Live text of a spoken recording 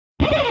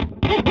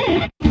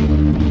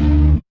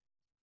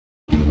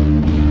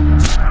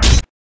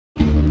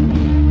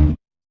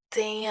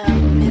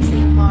Damn, Missy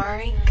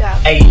Mari got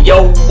me. Hey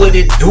yo, what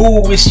it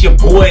do? It's your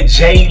boy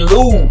J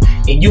Lou,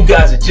 and you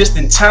guys are just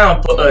in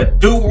time for a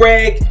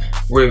Durag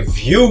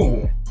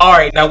review.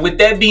 Alright, now with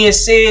that being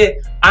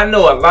said, I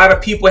know a lot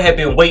of people have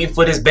been waiting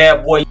for this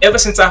bad boy ever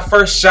since I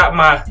first shot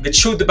The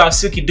Truth About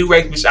Silky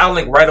Durag, which I'll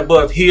link right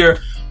above here.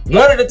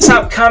 One of the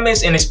top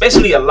comments, and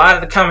especially a lot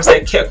of the comments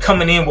that kept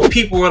coming in, where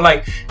people were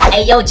like,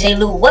 hey yo J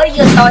Lou, what are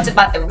your thoughts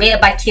about the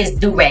Red by Kiss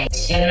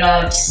Durags? You know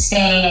what I'm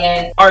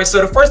saying? Alright,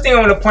 so the first thing I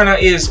want to point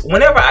out is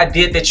whenever I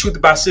did the Truth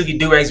About Silky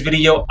Durags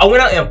video, I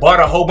went out and bought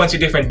a whole bunch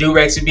of different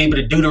Durags to be able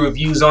to do the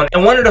reviews on.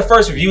 And one of the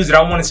first reviews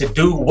that I wanted to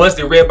do was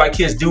the Red by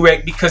Kiss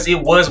Durag, because it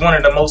was one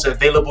of the most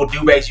available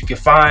Durags you could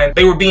find.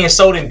 They were being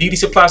sold in beauty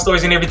supply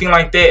stores and everything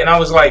like that, and I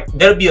was like,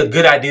 that'll be a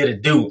good idea to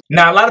do.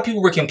 Now, a lot of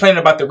people were complaining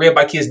about the Red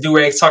by Kiss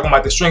Durags, talking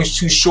about the strings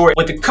too short.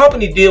 What the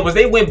company did was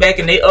they went back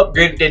and they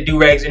upgraded their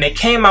Durags, and they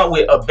came out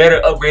with a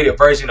better upgraded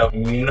version of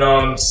them, you know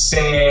what I'm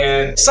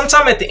saying?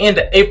 Sometime at the end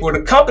of April,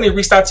 the company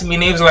reached out to me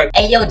and they was like,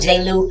 hey yo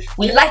J Lou,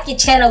 we like your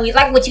channel, we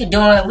like what you're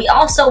doing, we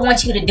also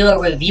want you to do a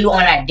review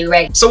on our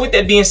Durag. So with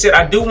that being said,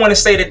 I do want to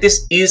say that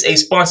this is a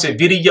sponsored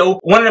video.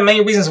 One of the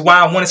main reasons why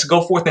I wanted to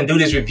go forth and do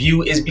this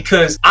review is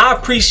because I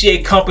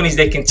appreciate companies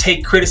that can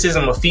take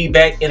criticism or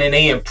feedback and then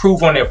they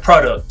improve on their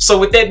product. So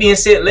with that being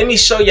said, let me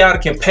show y'all the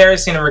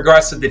comparison in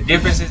regards to the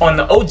differences. On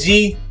the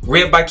OG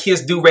Red by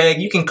Kiss Durag,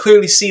 you can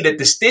clearly see that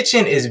the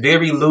stitching is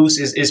very loose,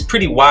 is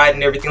pretty wide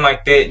and everything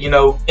like that, you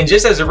know. And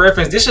just as a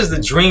reference, this is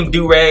the Dream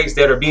Durags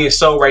that are being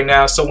sold right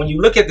now. So when you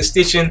look at the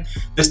stitching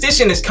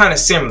is kind of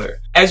similar.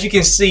 As you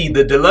can see,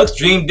 the Deluxe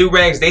Dream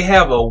Durags, they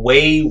have a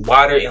way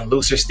wider and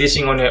looser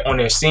stitching on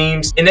their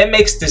seams, and that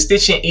makes the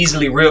stitching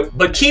easily rip.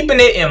 But keeping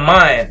it in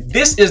mind,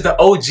 this is the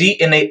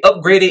OG and they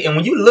upgraded, and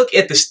when you look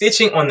at the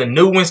stitching on the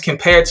new ones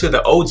compared to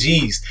the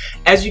OGs,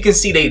 as you can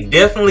see, they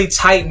definitely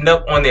tightened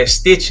up on their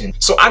stitching.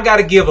 So I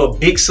gotta give a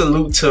big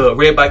salute to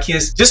Red by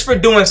Kiss just for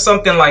doing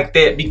something like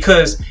that,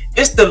 because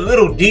it's the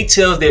little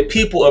details that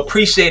people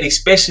appreciate,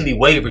 especially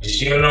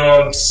waivers, you know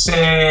what I'm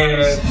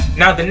saying?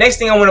 Now, the next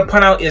thing I want to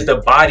point out is the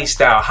body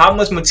style. How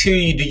much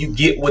material do you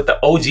get with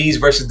the OGs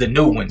versus the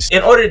new ones?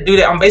 In order to do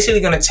that, I'm basically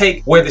going to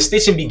take where the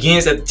stitching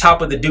begins at the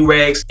top of the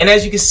Durags, and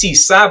as you can see,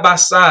 side by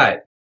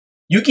side,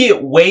 you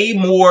get way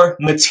more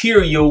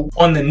material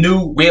on the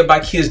new Red by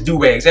Kiss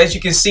Durags. As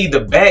you can see, the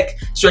back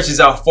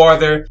stretches out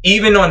farther,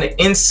 even on the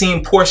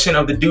inseam portion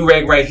of the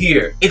Durag right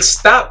here. It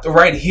stopped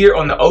right here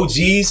on the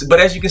OGs,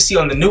 but as you can see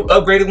on the new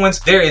upgraded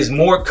ones, there is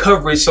more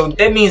coverage. So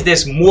that means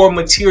there's more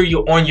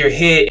material on your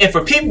head. And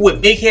for people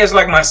with big heads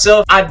like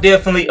myself, I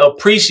definitely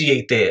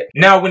appreciate that.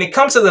 Now, when it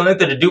comes to the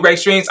length of the Durag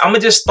strings, I'm gonna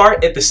just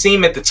start at the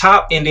seam at the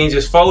top and then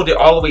just fold it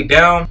all the way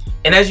down.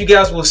 And as you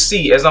guys will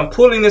see, as I'm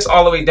pulling this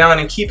all the way down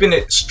and keeping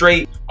it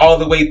straight all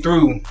the way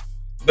through,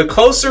 the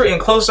closer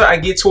and closer I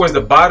get towards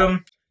the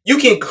bottom, you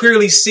can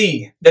clearly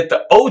see that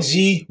the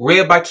OG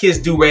Red by Kiss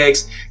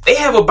Durags, they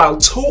have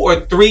about 2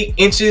 or 3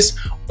 inches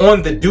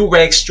on the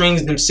Durag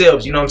strings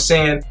themselves, you know what I'm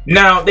saying?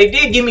 Now, they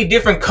did give me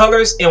different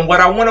colors, and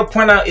what I want to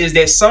point out is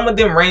that some of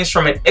them range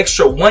from an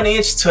extra 1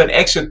 inch to an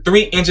extra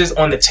 3 inches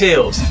on the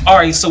tails.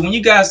 Alright, so when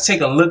you guys take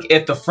a look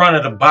at the front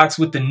of the box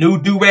with the new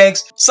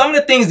Durags, some of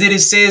the things that it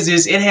says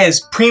is it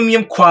has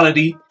premium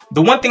quality.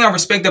 The one thing I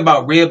respect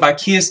about Red by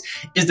Kiss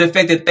is the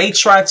fact that they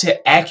try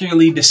to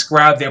accurately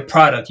describe their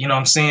product, you know what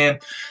I'm saying?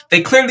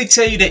 They clearly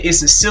tell you that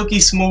it's a silky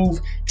smooth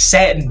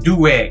satin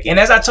durag. And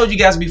as I told you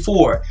guys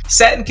before,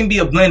 satin can be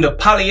a blend of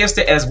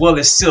polyester as well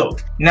as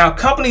silk. Now,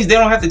 companies, they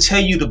don't have to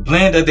tell you the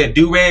blend of their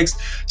durags.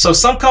 So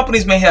some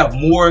companies may have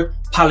more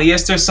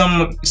polyester,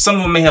 some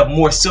of them may have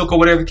more silk or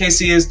whatever the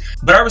case is,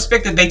 but I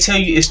respect that they tell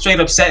you it's straight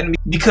up satin,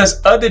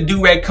 because other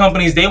durag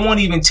companies, they won't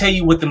even tell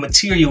you what the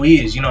material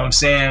is, you know what I'm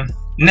saying?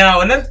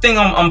 Now, another thing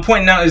I'm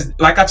pointing out is,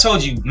 like I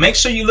told you, make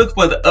sure you look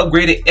for the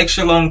upgraded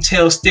extra long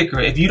tail sticker.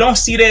 If you don't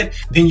see that,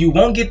 then you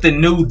won't get the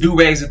new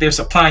Durags that they're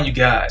supplying you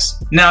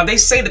guys. Now, they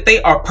say that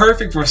they are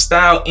perfect for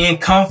style and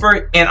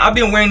comfort, and I've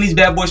been wearing these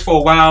bad boys for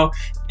a while.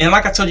 And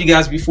like I told you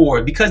guys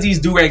before, because these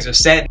Durags are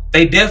satin,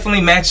 they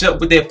definitely match up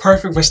with their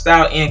perfect for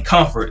style and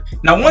comfort.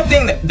 Now, one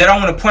thing that I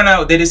want to point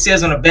out that it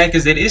says on the back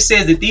is that it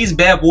says that these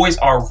bad boys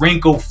are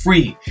wrinkle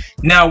free.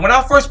 Now, when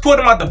I first pulled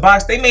them out the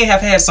box, they may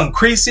have had some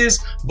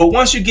creases, but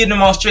once you get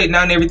them all straightened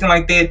out and everything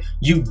like that,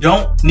 you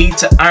don't need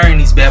to iron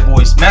these bad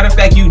boys. Matter of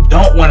fact, you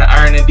don't want to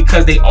iron them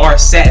because they are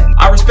satin.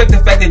 I respect the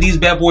fact that these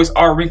bad boys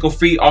are wrinkle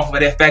free off of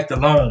that fact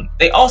alone.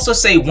 They also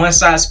say one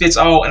size fits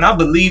all, and I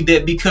believe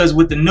that because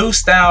with the new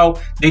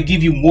style, they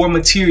give you more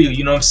material,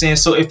 you know what I'm saying?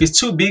 So if it's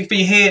too big for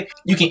your head,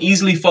 you can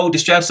easily fold the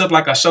straps up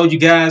like I showed you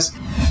guys.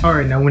 All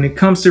right, now when it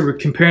comes to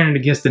comparing it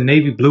against the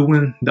navy blue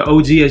one, the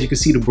OG, as you can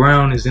see, the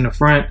brown is in the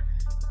front.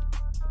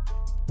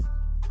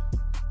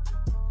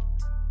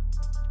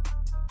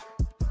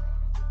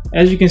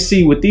 As you can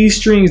see with these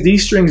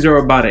strings are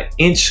about an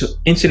inch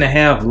and a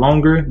half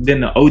longer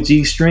than the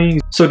OG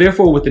strings. So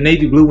therefore with the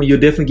navy blue one, you'll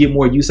definitely get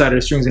more use out of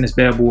the strings in this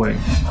bad boy.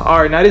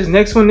 All right, now this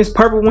next one, this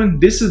purple one,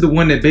 this is the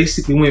one that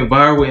basically went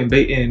viral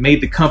and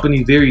made the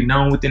company very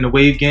known within the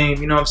wave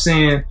game, you know what I'm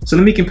saying? So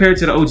let me compare it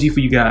to the OG for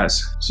you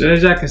guys. So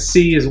as y'all can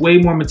see, it's way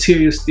more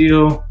material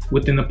still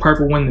within the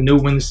purple one, the new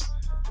ones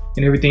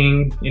and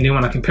everything. And then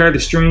when I compare the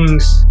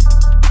strings,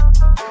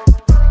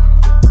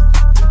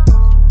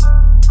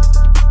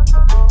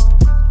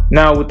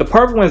 now with the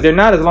purple ones, they're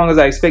not as long as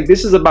I expect.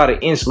 This is about an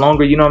inch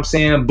longer, you know what I'm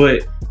saying?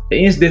 But the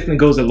inch definitely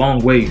goes a long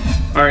way.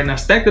 All right, now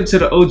stacked up to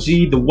the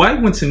OG, the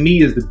white one to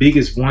me is the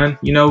biggest one,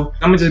 you know?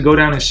 I'm gonna just go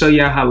down and show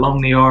y'all how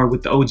long they are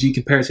with the OG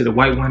compared to the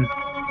white one.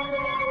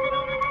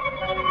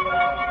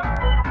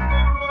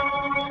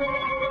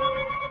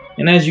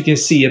 And as you can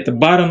see at the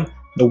bottom,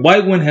 the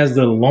white one has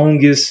the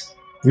longest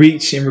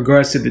reach in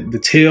regards to the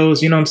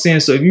tails, you know what I'm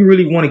saying? So if you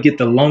really want to get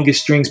the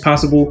longest strings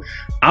possible,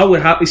 I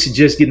would highly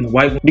suggest getting the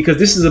white one because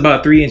this is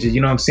about 3 inches,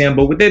 you know what I'm saying?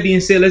 But with that being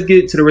said, let's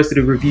get to the rest of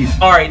the review.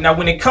 All right, now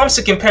when it comes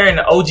to comparing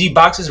the OG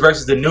boxes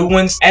versus the new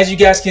ones, as you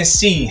guys can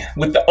see,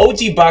 with the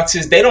OG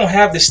boxes, they don't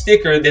have the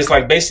sticker that's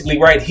like basically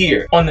right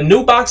here. On the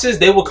new boxes,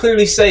 they will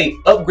clearly say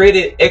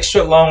upgraded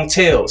extra long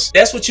tails.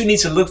 That's what you need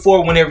to look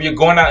for whenever you're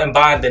going out and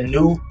buying the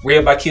new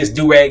Red by Kiss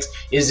Durags,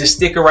 is the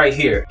sticker right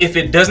here. If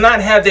it does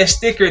not have that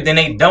sticker, then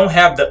they don't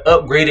have the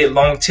upgraded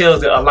long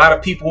tails that a lot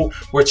of people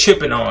were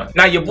tripping on.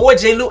 Now your boy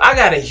J. Lou, I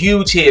got a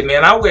huge head,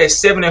 man. I wear a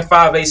 7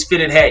 5/8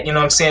 fitted hat, you know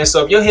what I'm saying?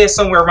 So if your head's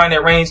somewhere around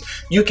that range,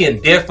 you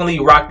can definitely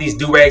rock these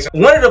Durags.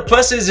 One of the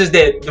pluses is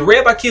that the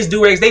Red by Kiss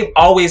Durags, they've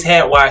always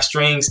had wide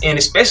strings, and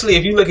especially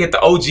if you look at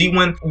the OG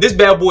one, this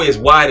bad boy is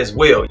wide as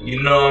well,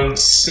 you know what I'm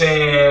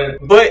saying?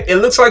 But it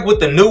looks like with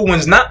the new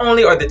ones, not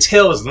only are the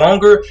tails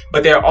longer,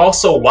 but they're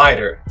also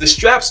wider. The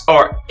straps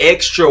are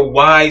extra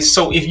wide,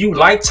 so if you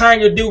like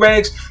tying your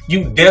Durags,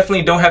 you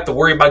definitely don't have to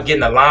worry about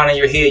getting a line on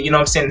your head, you know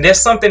what I'm saying? That's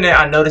something that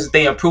I noticed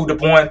they improved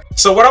upon.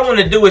 So what I want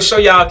to do is show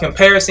y'all a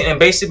comparison and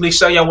basically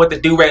show y'all what the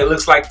Durag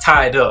looks like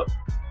tied up.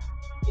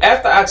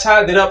 After I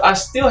tied it up, I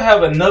still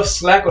have enough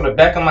slack on the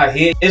back of my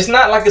head. It's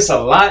not like it's a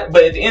lot,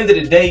 but at the end of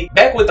the day,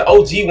 back with the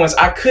OG ones,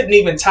 I couldn't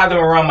even tie them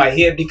around my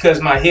head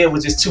because my head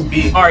was just too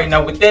big. All right,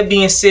 now with that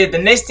being said, the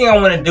next thing I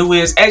want to do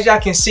is, as y'all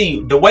can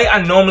see, the way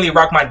I normally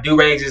rock my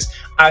Durags is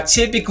I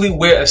typically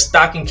wear a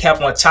stocking cap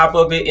on top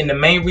of it, and the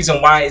main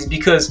reason why is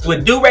because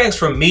with Durags,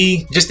 for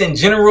me, just in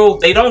general,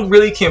 they don't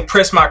really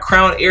compress my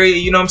crown area,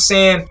 you know what I'm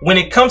saying? When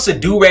it comes to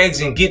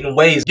Durags and getting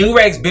waves,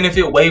 Durags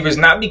benefit wavers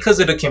not because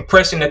of the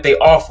compression that they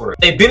offer.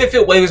 They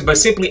benefit wavers by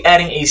simply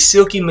adding a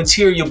silky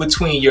material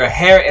between your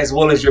hair as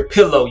well as your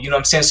pillow, you know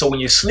what I'm saying? So when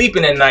you're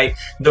sleeping at night,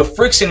 the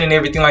friction and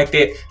everything like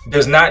that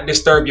does not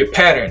disturb your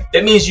pattern.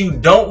 That means you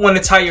don't want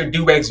to tie your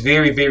Durags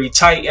very, very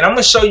tight. And I'm going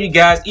to show you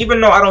guys,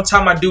 even though I don't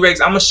tie my Durags,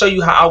 I'm going to show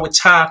you how I would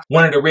tie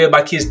one of the Red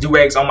by Kiss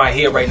Durags on my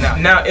head right now.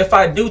 Now, if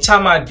I do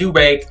tie my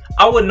Durag,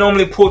 I would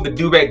normally pull the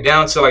Durag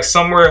down to like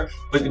somewhere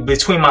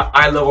between my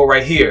eye level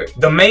right here.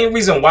 The main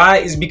reason why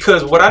is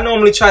because what I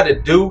normally try to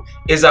do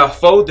is I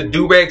fold the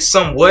Durag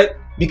somewhat,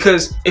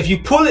 because if you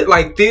pull it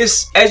like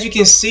this, as you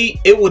can see,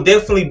 it will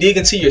definitely dig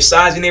into your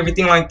sides and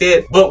everything like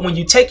that. But when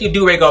you take your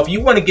Durag off,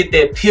 you want to get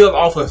that peel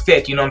off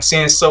effect, you know what I'm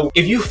saying? So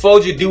if you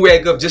fold your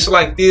Durag up just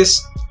like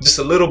this, just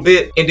a little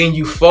bit, and then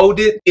you fold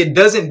it, it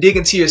doesn't dig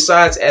into your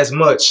sides as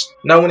much.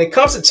 Now when it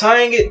comes to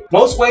tying it,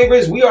 most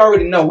wavers, we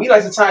already know, we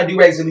like to tie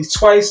Durags at least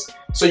twice.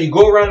 So you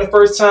go around the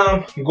first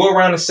time, you go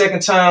around the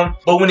second time.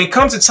 But when it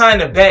comes to tying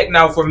the back,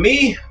 now for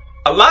me,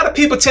 a lot of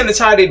people tend to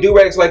tie their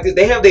Durags like this.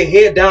 They have their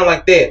head down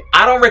like that.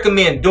 I don't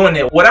recommend doing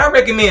that. What I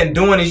recommend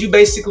doing is you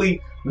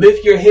basically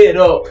lift your head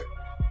up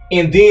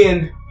and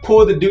then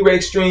pull the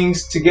Durag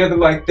strings together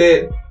like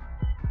that.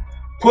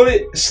 Pull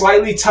it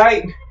slightly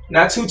tight,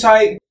 not too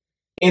tight,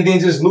 and then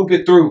just loop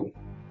it through.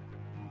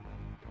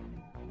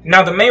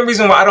 Now the main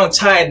reason why I don't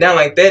tie it down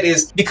like that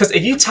is because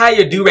if you tie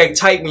your Durag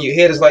tight when your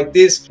head is like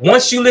this,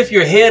 once you lift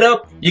your head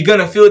up, you're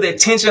gonna feel that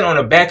tension on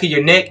the back of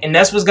your neck, and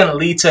that's what's gonna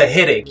lead to a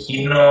headache,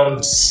 you know what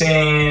I'm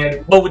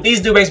saying? But with these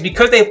Durags,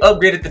 because they've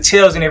upgraded the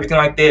tails and everything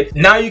like that,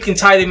 now you can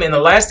tie them, and the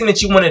last thing that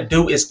you want to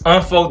do is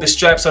unfold the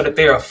straps so that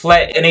they are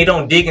flat and they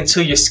don't dig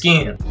into your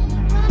skin.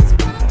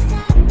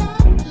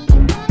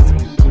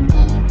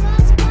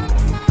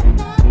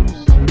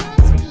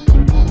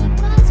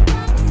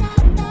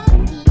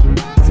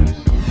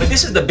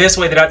 This is the best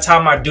way that I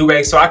tie my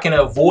Durag so I can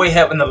avoid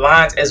having the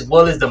lines as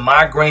well as the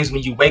migraines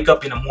when you wake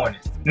up in the morning.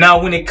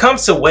 Now, when it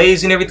comes to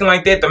waves and everything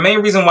like that, the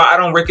main reason why I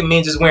don't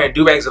recommend just wearing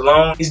Durags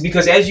alone is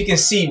because, as you can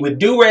see, with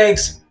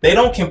Durags, they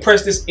don't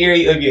compress this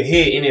area of your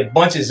head and it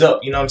bunches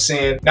up, you know what I'm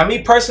saying? Now,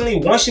 me personally,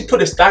 once you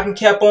put a stocking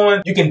cap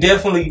on, you can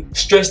definitely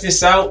stretch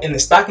this out, and the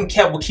stocking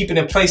cap will keep it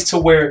in place to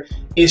where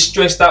it's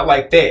stretched out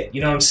like that,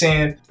 you know what I'm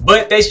saying?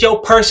 But that's your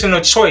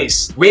personal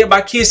choice. Red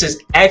by Kiss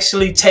is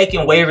actually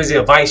taking wavers'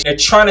 advice. They're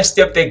trying to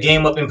step their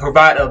game up and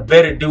provide a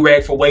better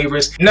Durag for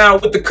wavers. Now,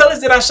 with the colors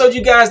that I showed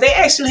you guys, they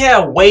actually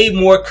have way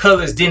more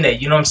colors colors, didn't they?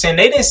 You know what I'm saying?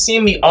 They didn't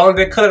send me all of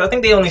their colors. I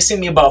think they only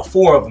sent me about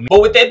 4 of them.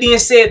 But with that being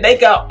said, they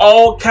got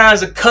all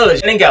kinds of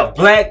colors. And they got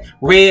black,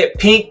 red,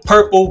 pink,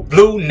 purple,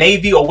 blue,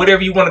 navy, or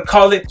whatever you want to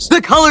call it.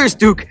 The colors,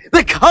 Duke!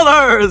 The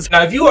colors!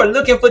 Now, if you are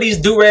looking for these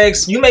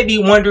durags, you may be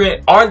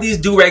wondering, are these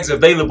durags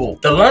available?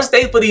 The launch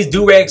date for these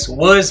durags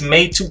was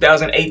May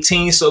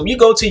 2018. So if you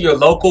go to your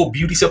local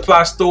beauty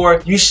supply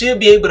store, you should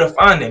be able to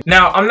find them.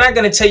 Now, I'm not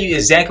going to tell you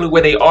exactly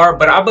where they are,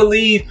 but I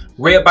believe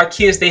Red by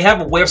Kids, they have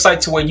a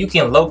website to where you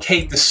can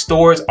locate the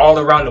stores all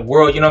around the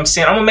world. You know what I'm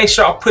saying? I'm gonna make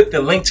sure I'll put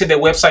the link to their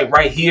website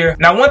right here.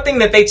 Now, one thing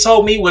that they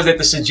told me was that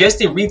the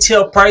suggested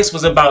retail price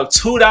was about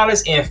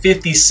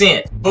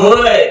 $2.50.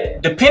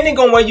 But depending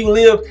on where you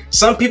live,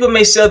 some people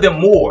may sell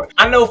them more.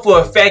 I know for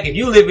a fact, if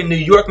you live in New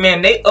York,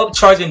 man, they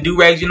upcharging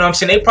durags. You know what I'm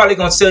saying? They probably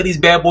gonna sell these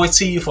bad boys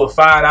to you for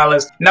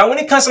 $5. Now, when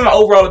it comes to my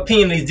overall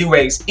opinion of these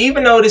durags,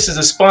 even though this is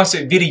a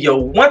sponsored video,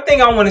 one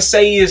thing I want to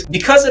say is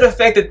because of the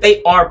fact that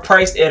they are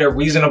priced at a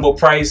reasonable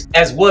price,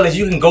 as well as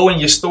you can go in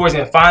your stores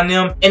and find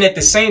them, and at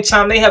the same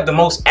time they have the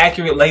most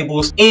accurate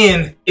labels,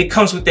 and it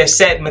comes with that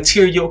satin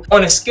material.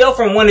 On a scale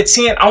from 1 to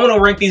 10, I want to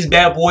rank these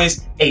bad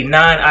boys a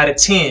 9 out of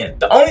 10.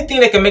 The only thing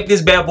that can make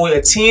this bad boy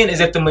a 10 is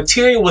if the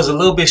material was a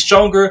little bit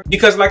stronger,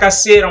 because like I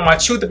said on my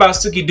Truth About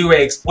Silky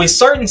Durags, with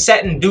certain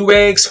satin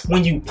durags,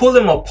 when you pull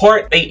them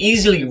apart, they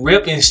easily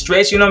rip and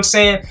stretch, you know what I'm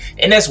saying?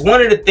 And that's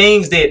one of the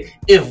things that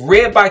if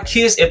Red by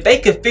Kiss, if they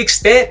could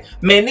fix that,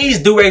 man, these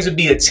durags would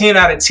be a 10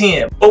 out of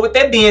 10. But with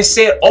that being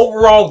said,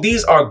 overall,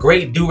 these are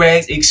great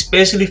durags,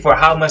 especially for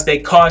how much they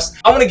cost.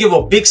 I want to give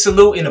a big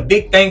salute and a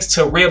big thanks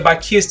to Red by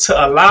Kiss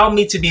to allow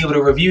me to be able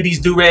to review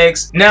these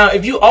durags. Now,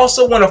 if you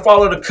also want to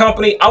follow the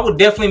company, I will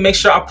definitely make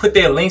sure I put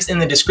their links in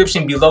the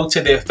description below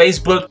to their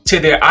Facebook, to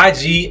their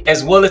IG,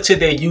 as well as to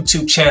their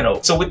YouTube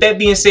channel. So with that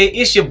being said,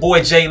 it's your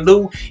boy J.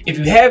 Lou. If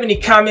you have any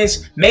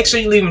comments, make sure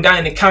you leave them down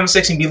in the comment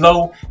section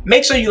below.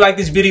 Make sure you like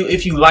this video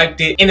if you liked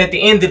it. And at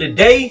the end of the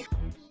day,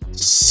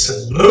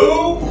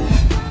 salute.